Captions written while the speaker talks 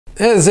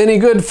As any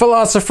good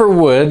philosopher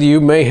would,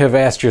 you may have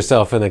asked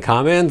yourself in the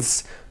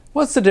comments,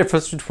 what's the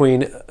difference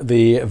between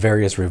the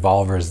various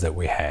revolvers that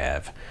we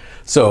have?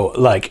 So,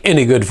 like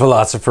any good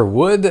philosopher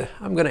would,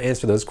 I'm going to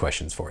answer those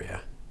questions for you.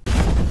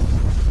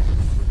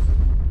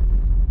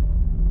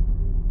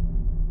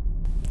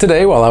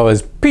 Today, while I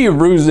was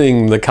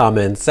perusing the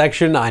comments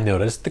section, I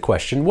noticed the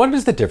question, what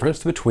is the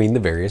difference between the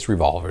various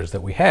revolvers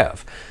that we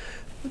have?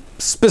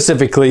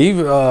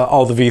 Specifically,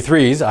 all the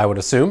V3s, I would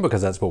assume,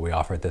 because that's what we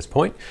offer at this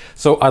point.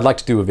 So I'd like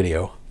to do a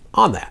video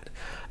on that.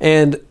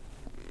 And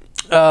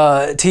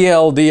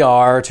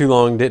TLDR, too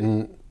long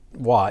didn't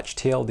watch,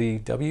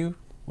 TLDW,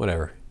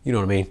 whatever, you know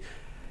what I mean.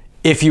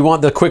 If you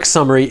want the quick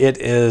summary, it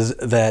is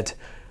that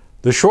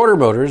the shorter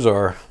motors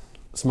are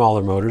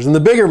smaller motors, and the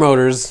bigger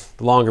motors,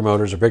 the longer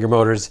motors, are bigger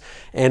motors,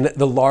 and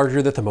the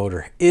larger that the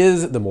motor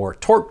is, the more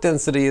torque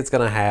density it's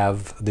going to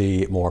have,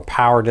 the more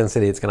power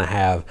density it's going to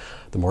have,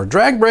 the more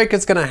drag brake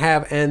it's going to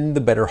have, and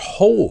the better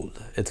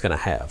hold it's going to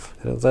have.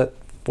 Was that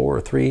 4 or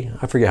 3?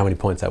 I forget how many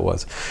points that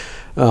was.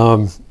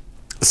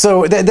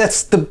 So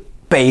that's the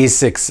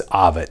basics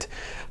of it.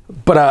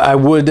 But I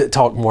would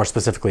talk more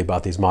specifically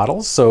about these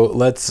models, so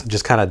let's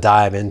just kind of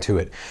dive into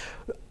it.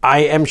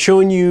 I am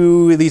showing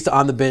you, at least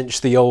on the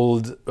bench, the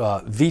old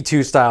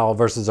V2 style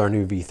versus our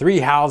new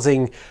V3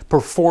 housing.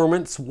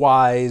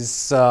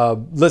 Performance-wise,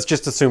 let's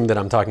just assume that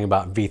I'm talking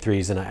about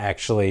V3s, and I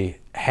actually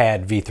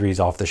had V3s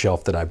off the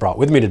shelf that I brought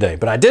with me today,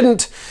 but I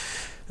didn't.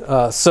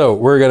 So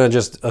we're gonna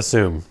just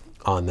assume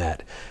on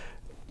that.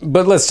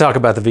 But let's talk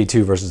about the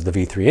V2 versus the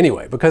V3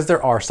 anyway, because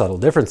there are subtle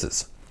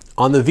differences.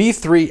 On the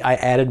V3, I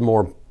added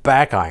more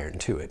back iron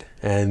to it,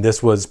 and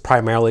this was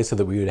primarily so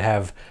that we would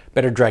have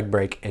better drag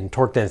brake and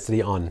torque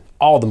density on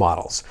all the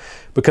models,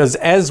 because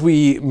as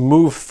we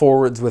move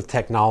forwards with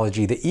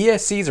technology, the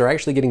ESCs are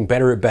actually getting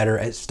better and better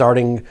at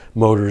starting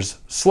motors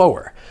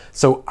slower.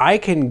 So I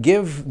can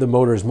give the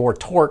motors more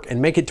torque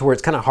and make it to where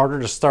it's kind of harder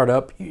to start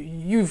up.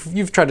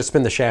 You've tried to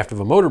spin the shaft of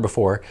a motor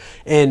before,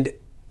 and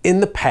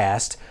in the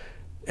past,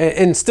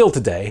 and still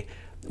today,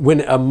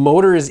 when a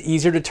motor is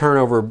easier to turn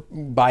over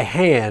by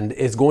hand,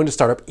 it's going to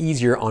start up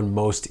easier on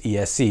most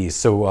ESCs.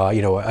 So,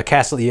 you know, a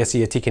Castle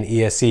ESC, a Tiken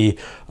ESC,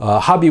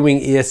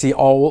 Hobbywing ESC,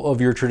 all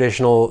of your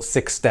traditional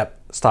 6-step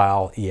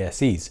style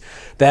ESCs.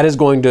 That is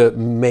going to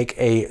make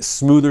a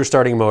smoother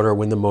starting motor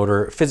when the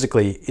motor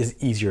physically is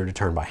easier to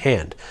turn by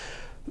hand.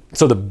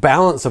 So the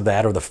balance of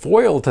that, or the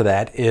foil to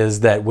that,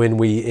 is that when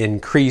we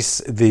increase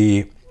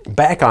the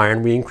back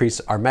iron, we increase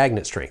our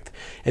magnet strength.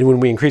 And when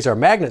we increase our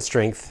magnet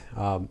strength,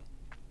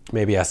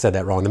 maybe I said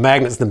that wrong. The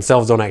magnets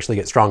themselves don't actually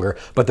get stronger,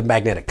 but the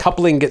magnetic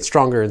coupling gets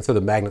stronger, and so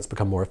the magnets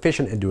become more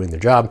efficient in doing their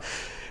job.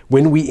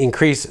 When we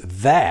increase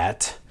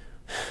that,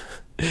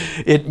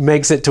 it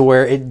makes it to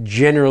where it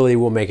generally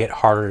will make it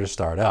harder to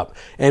start up.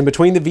 And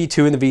between the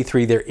V2 and the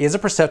V3, there is a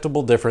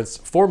perceptible difference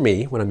for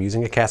me when I'm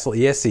using a Castle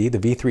ESC. The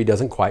V3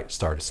 doesn't quite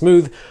start as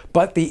smooth,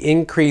 but the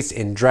increase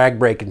in drag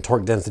brake and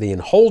torque density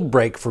and hold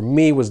brake for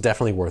me was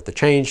definitely worth the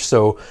change.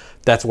 So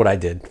that's what I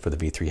did for the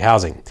V3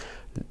 housing.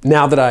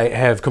 Now that I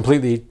have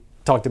completely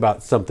talked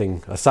about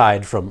something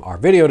aside from our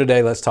video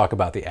today, let's talk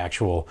about the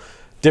actual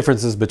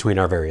differences between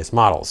our various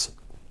models.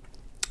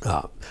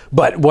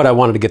 But what I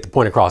wanted to get the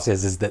point across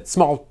is that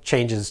small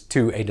changes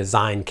to a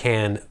design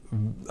can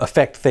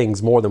affect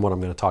things more than what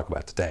I'm going to talk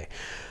about today.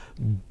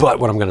 But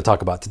what I'm going to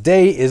talk about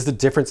today is the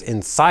difference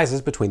in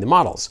sizes between the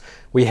models.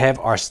 We have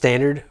our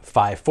standard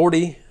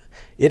 540.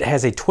 It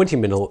has a 20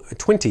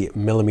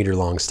 millimeter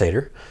long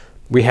stator.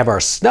 We have our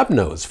snub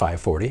nose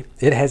 540.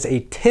 It has a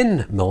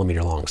 10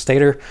 millimeter long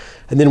stator.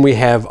 And then we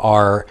have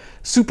our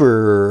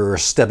super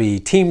stubby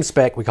team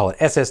spec. We call it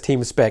SS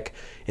team spec,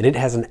 and it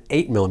has an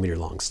 8 millimeter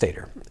long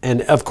stator.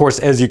 And of course,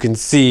 as you can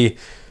see,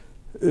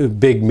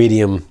 big,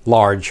 medium,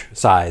 large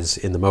size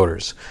in the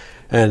motors.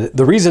 And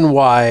the reason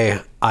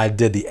why I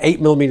did the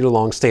 8 millimeter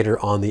long stator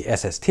on the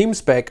SS Team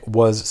spec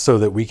was so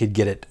that we could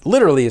get it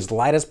literally as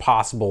light as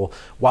possible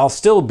while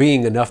still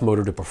being enough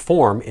motor to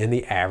perform in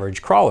the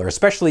average crawler,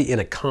 especially in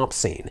a comp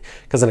scene.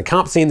 Because in a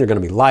comp scene, they're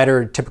going to be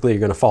lighter. Typically, you're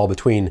going to fall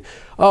between,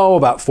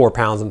 about 4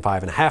 pounds and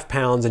 5.5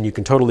 pounds, and you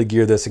can totally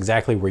gear this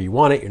exactly where you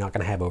want it. You're not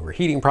going to have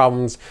overheating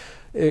problems,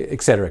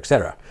 etc.,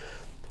 etc.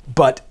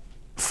 But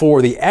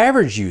for the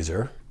average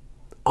user,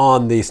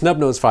 on the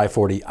Snubnose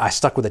 540, I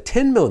stuck with a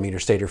 10 millimeter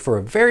stator for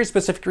a very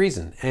specific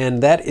reason,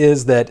 and that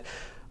is that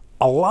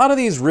a lot of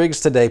these rigs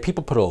today,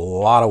 people put a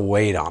lot of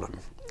weight on them.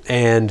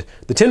 And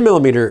the 10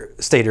 millimeter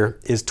stator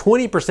is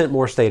 20%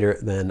 more stator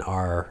than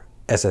our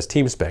SS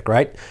Team spec,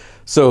 right?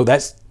 So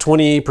that's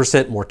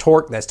 20% more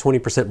torque, that's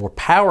 20% more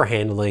power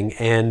handling,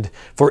 and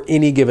for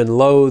any given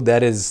load,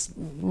 that is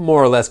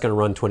more or less going to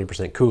run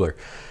 20% cooler.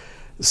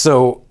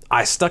 So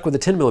I stuck with the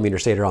 10 millimeter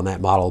stator on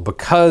that model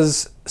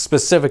because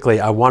specifically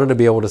I wanted to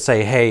be able to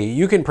say, hey,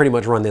 you can pretty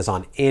much run this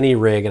on any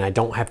rig and I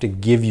don't have to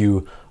give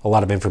you a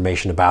lot of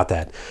information about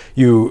that.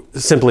 You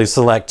simply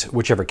select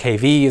whichever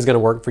KV is going to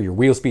work for your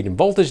wheel speed and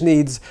voltage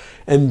needs,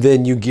 and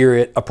then you gear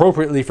it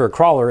appropriately for a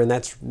crawler, and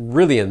that's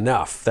really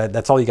enough.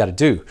 That's all you got to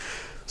do.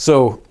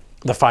 So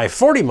the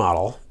 540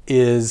 model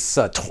is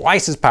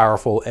twice as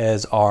powerful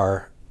as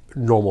our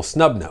normal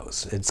snub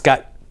nose. It's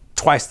got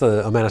twice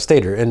the amount of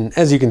stator, and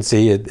as you can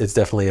see, it's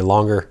definitely a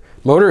longer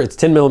motor. It's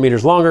 10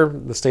 millimeters longer.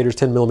 The stator's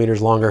 10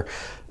 millimeters longer.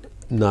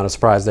 Not a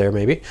surprise there,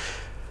 maybe.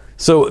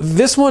 So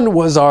this one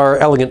was our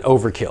elegant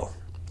overkill,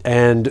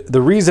 and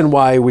the reason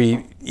why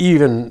we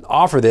even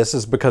offer this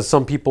is because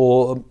some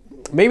people,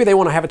 maybe they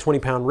want to have a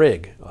 20-pound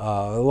rig,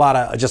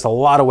 just a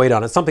lot of weight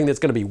on it, something that's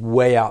going to be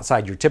way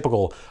outside your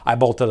typical. I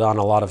bolted on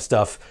a lot of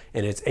stuff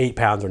and it's 8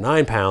 pounds or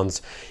 9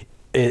 pounds.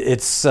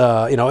 It's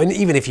you know, and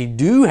even if you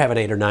do have an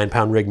 8 or 9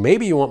 pound rig,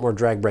 maybe you want more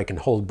drag brake and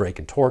hold brake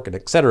and torque and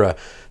etc.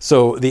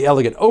 So the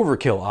elegant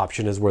overkill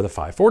option is where the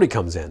 540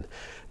 comes in.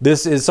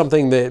 This is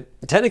something that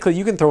technically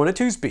you can throw in a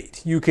 2-speed.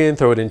 You can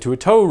throw it into a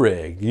tow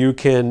rig. You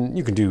can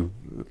do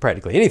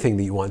practically anything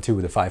that you want to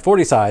with a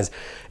 540 size,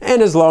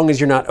 and as long as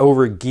you're not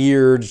over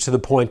geared to the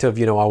point of,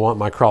 you know, I want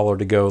my crawler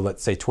to go,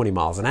 let's say 20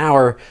 miles an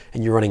hour,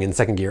 and you're running in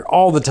second gear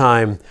all the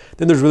time,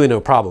 then there's really no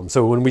problem.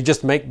 So when we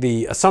just make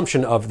the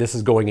assumption of this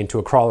is going into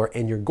a crawler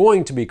and you're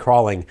going to be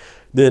crawling,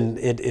 then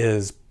it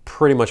is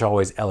pretty much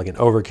always elegant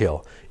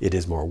overkill. It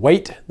is more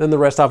weight than the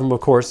rest of them, of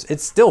course.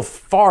 It's still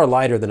far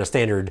lighter than a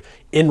standard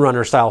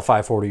in-runner style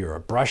 540 or a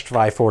brushed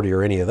 540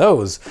 or any of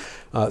those.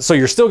 So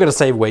you're still gonna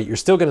save weight, you're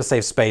still gonna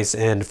save space,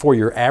 and for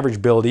your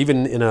average build,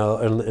 even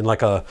in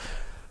like a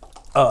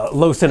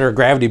low center of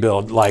gravity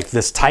build like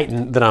this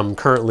Titan that I'm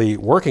currently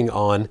working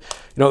on, you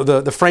know,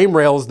 the frame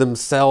rails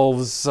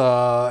themselves,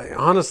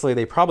 honestly,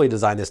 they probably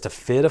designed this to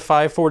fit a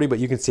 540, but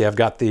you can see I've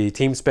got the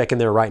team spec in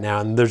there right now,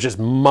 and there's just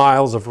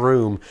miles of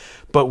room.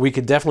 But we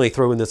could definitely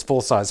throw in this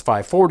full-size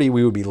 540.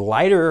 We would be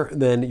lighter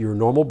than your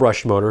normal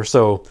brushed motor.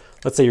 So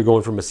let's say you're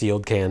going from a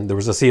sealed can. There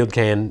was a sealed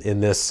can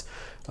in this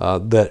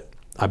that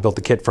I built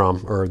the kit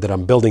from, or that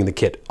I'm building the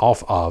kit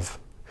off of.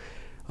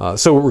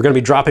 So we're going to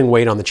be dropping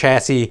weight on the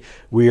chassis.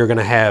 We are going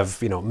to have,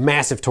 you know,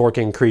 massive torque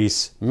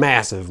increase,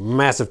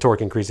 massive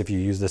torque increase if you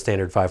use the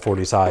standard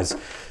 540 size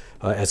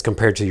as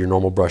compared to your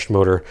normal brushed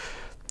motor.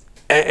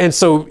 And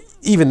so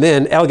even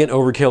then, elegant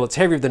overkill, it's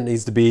heavier than it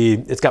needs to be.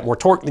 It's got more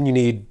torque than you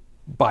need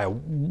by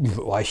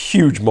a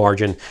huge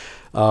margin.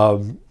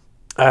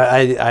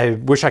 I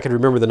wish I could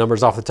remember the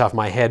numbers off the top of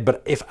my head,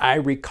 but if I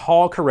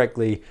recall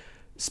correctly,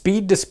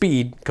 speed to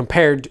speed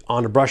compared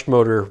on a brushed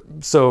motor,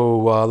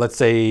 so let's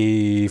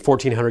say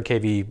 1400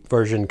 kV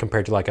version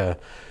compared to like a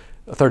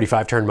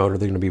 35 turn motor,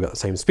 they're going to be about the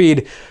same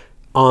speed.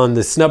 On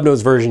the snub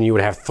nose version, you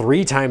would have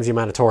 3 times the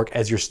amount of torque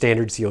as your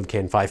standard sealed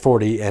can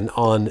 540, and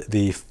on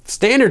the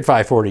standard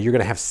 540, you're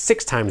going to have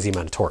 6 times the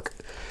amount of torque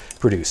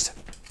produced.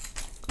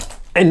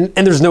 And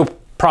there's no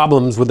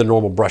problems with the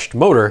normal brushed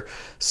motor.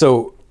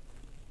 So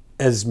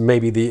as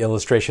maybe the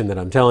illustration that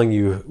I'm telling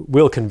you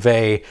will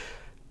convey,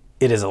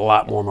 it is a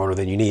lot more motor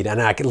than you need.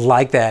 And I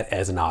like that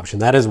as an option.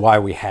 That is why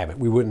we have it.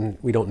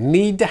 We don't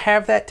need to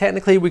have that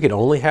technically. We could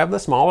only have the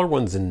smaller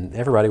ones and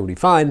everybody would be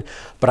fine.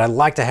 But I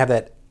like to have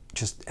that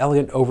just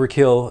elegant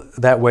overkill.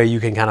 That way you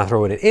can kind of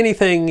throw it at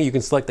anything. You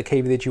can select the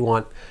kV that you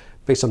want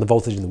based on the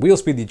voltage and the wheel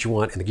speed that you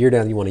want and the gear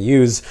down you want to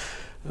use.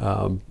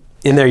 And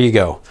there you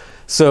go.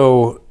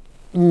 So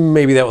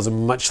maybe that was a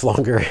much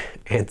longer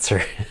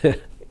answer.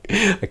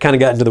 I kind of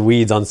got into the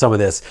weeds on some of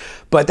this,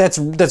 but that's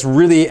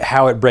really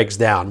how it breaks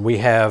down. We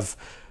have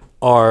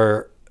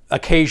our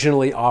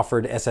occasionally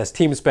offered SS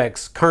team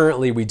specs.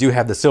 Currently, we do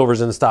have the silvers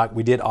in stock.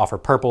 We did offer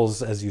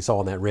purples, as you saw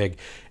on that rig,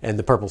 and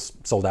the purples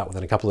sold out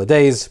within a couple of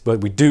days,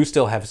 but we do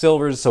still have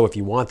silvers. So if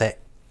you want that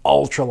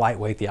ultra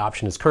lightweight, the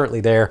option is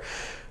currently there.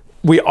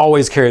 We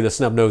always carry the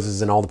snub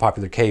noses in all the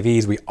popular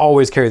KVs. We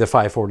always carry the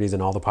 540s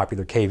in all the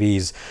popular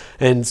KVs.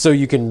 And so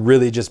you can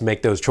really just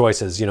make those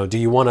choices. You know, do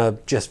you want to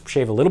just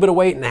shave a little bit of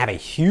weight and have a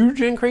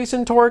huge increase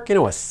in torque, you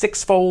know, a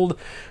 6-fold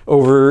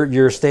over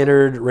your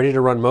standard ready to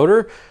run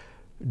motor?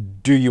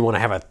 Do you want to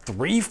have a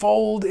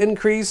 3-fold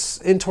increase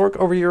in torque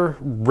over your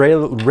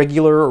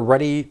regular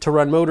ready to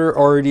run motor?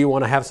 Or do you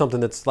want to have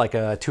something that's like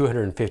a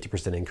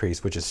 250%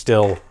 increase, which is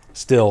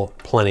still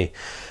plenty?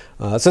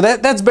 So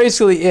that's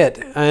basically it.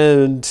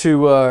 And to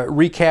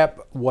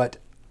recap what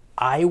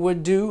I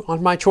would do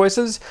on my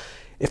choices,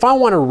 if I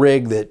want a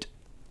rig that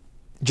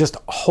just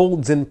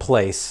holds in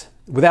place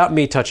without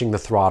me touching the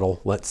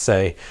throttle, let's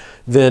say,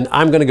 then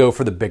I'm gonna go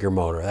for the bigger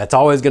motor. That's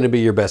always gonna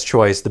be your best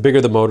choice. The bigger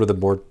the motor, the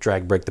more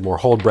drag brake, the more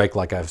hold brake,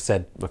 like I've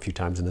said a few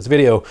times in this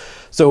video.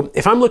 So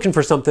if I'm looking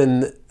for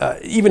something,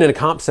 even in a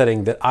comp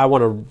setting, that I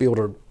wanna be able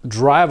to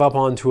drive up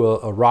onto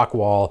a rock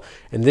wall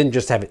and then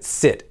just have it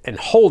sit and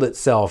hold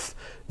itself,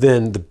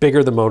 then the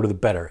bigger the motor, the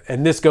better.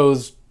 And this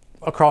goes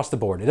across the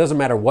board. It doesn't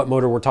matter what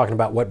motor we're talking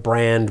about, what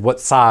brand, what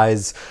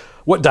size,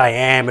 what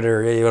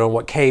diameter, you know,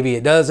 what kV,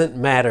 it doesn't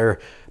matter.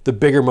 The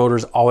bigger motor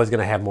is always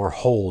gonna have more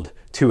hold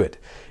to it.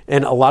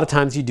 And a lot of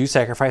times you do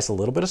sacrifice a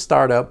little bit of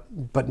startup,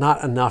 but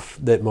not enough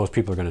that most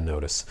people are gonna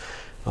notice.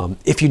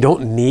 If you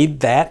don't need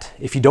that,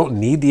 if you don't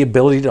need the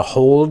ability to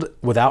hold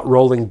without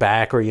rolling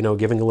back or, you know,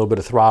 giving a little bit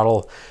of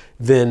throttle,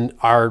 then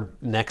our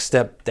next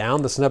step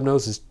down, the snub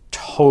nose, is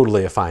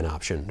totally a fine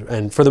option.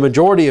 And for the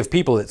majority of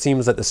people, it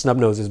seems that the snub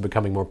nose is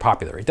becoming more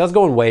popular. It does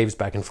go in waves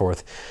back and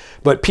forth,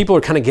 but people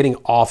are kind of getting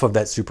off of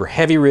that super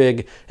heavy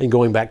rig and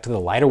going back to the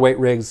lighter weight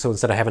rigs. So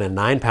instead of having a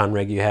 9-pound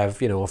rig, you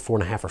have, you know, a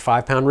 4.5 or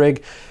 5-pound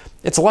rig.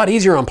 It's a lot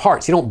easier on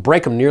parts. You don't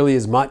break them nearly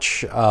as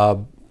much.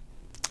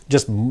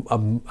 Just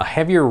a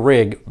heavier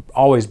rig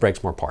always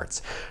breaks more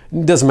parts.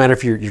 It doesn't matter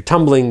if you're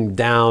tumbling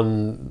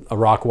down a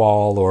rock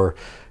wall, or,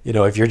 you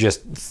know, if you're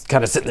just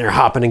kind of sitting there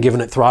hopping and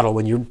giving it throttle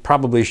when you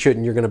probably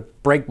shouldn't. You're going to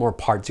break more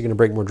parts. You're going to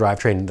break more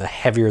drivetrain the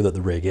heavier that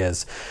the rig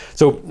is.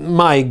 So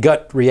my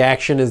gut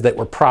reaction is that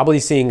we're probably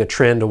seeing a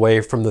trend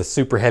away from the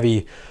super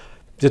heavy,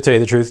 to tell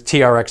you the truth,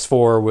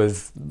 TRX4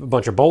 with a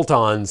bunch of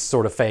bolt-ons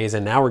sort of phase,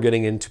 and now we're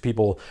getting into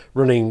people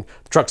running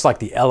trucks like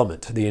the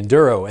Element, the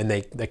Enduro, and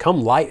they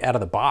come light out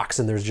of the box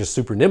and they're just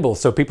super nimble.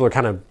 So people are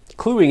kind of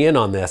cluing in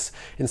on this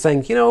and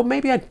saying, you know,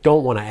 maybe I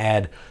don't want to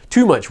add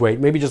too much weight,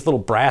 maybe just a little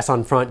brass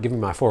on front, give me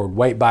my forward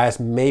weight bias,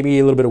 maybe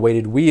a little bit of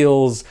weighted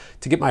wheels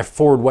to get my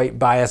forward weight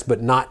bias,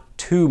 but not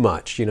too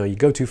much. You know, you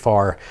go too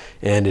far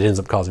and it ends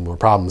up causing more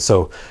problems.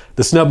 So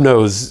the snub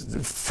nose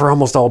for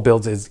almost all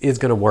builds is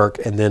going to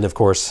work. And then of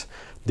course,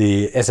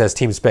 the SS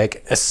Team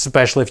Spec,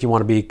 especially if you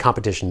want to be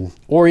competition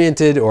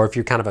oriented, or if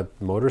you're kind of a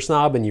motor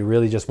snob and you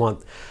really just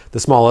want the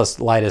smallest,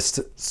 lightest,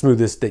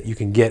 smoothest that you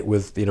can get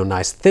with, you know,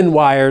 nice thin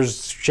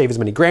wires, shave as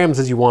many grams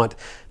as you want.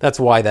 That's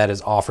why that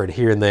is offered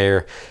here and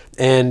there.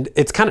 And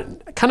it's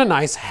kind of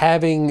nice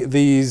having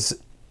these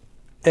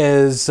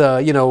as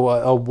you know,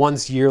 a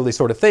once yearly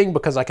sort of thing,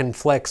 because I can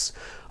flex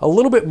a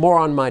little bit more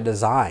on my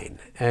design.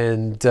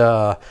 And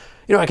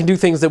you know, I can do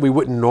things that we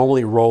wouldn't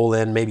normally roll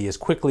in maybe as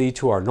quickly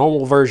to our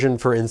normal version.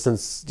 For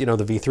instance, you know,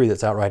 the V3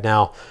 that's out right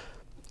now,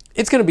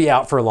 it's going to be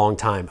out for a long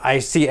time. I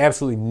see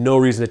absolutely no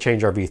reason to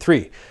change our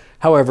V3.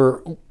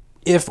 However,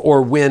 if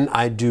or when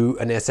I do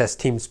an SS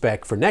Team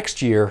Spec for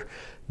next year,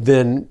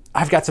 then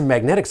I've got some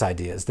magnetics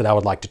ideas that I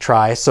would like to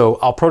try. So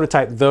I'll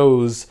prototype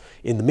those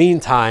in the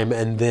meantime,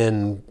 and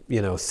then,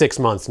 you know, 6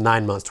 months,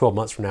 9 months, 12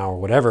 months from now or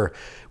whatever,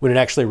 when it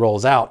actually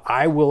rolls out,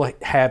 I will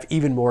have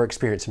even more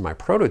experience in my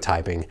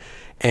prototyping,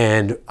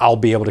 and I'll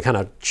be able to kind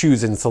of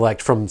choose and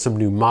select from some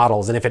new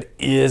models. And if it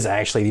is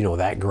actually, you know,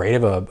 that great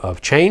of a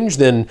change,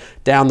 then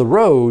down the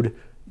road,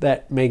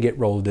 that may get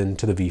rolled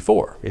into the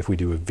V4, if we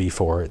do a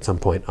V4 at some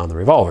point on the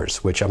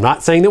Revolvers, which I'm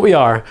not saying that we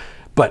are,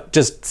 but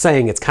just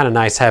saying it's kind of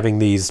nice having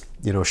these,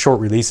 you know, short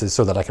releases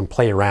so that I can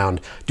play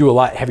around, do a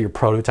lot heavier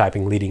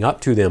prototyping leading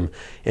up to them,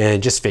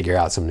 and just figure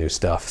out some new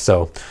stuff.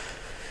 So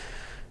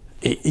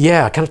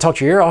yeah, kind of talked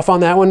your ear off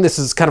on that one. This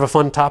is kind of a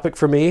fun topic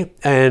for me,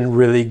 and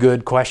really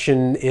good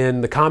question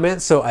in the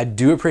comments. So I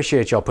do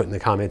appreciate y'all putting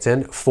the comments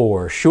in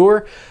for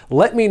sure.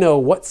 Let me know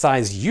what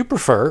size you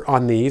prefer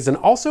on these, and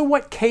also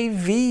what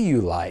KV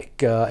you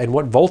like, and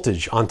what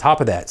voltage on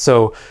top of that.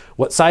 So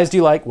what size do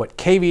you like, what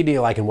KV do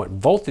you like, and what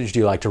voltage do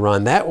you like to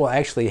run? That will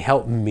actually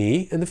help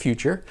me in the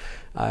future.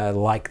 I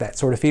like that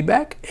sort of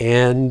feedback.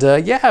 And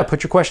yeah,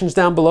 put your questions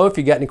down below. If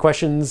you got any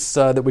questions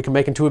that we can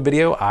make into a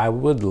video, I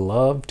would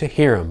love to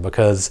hear them,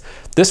 because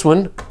this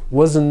one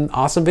was an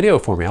awesome video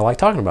for me. I like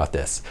talking about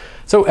this.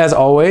 So as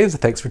always,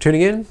 thanks for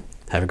tuning in.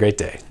 Have a great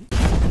day.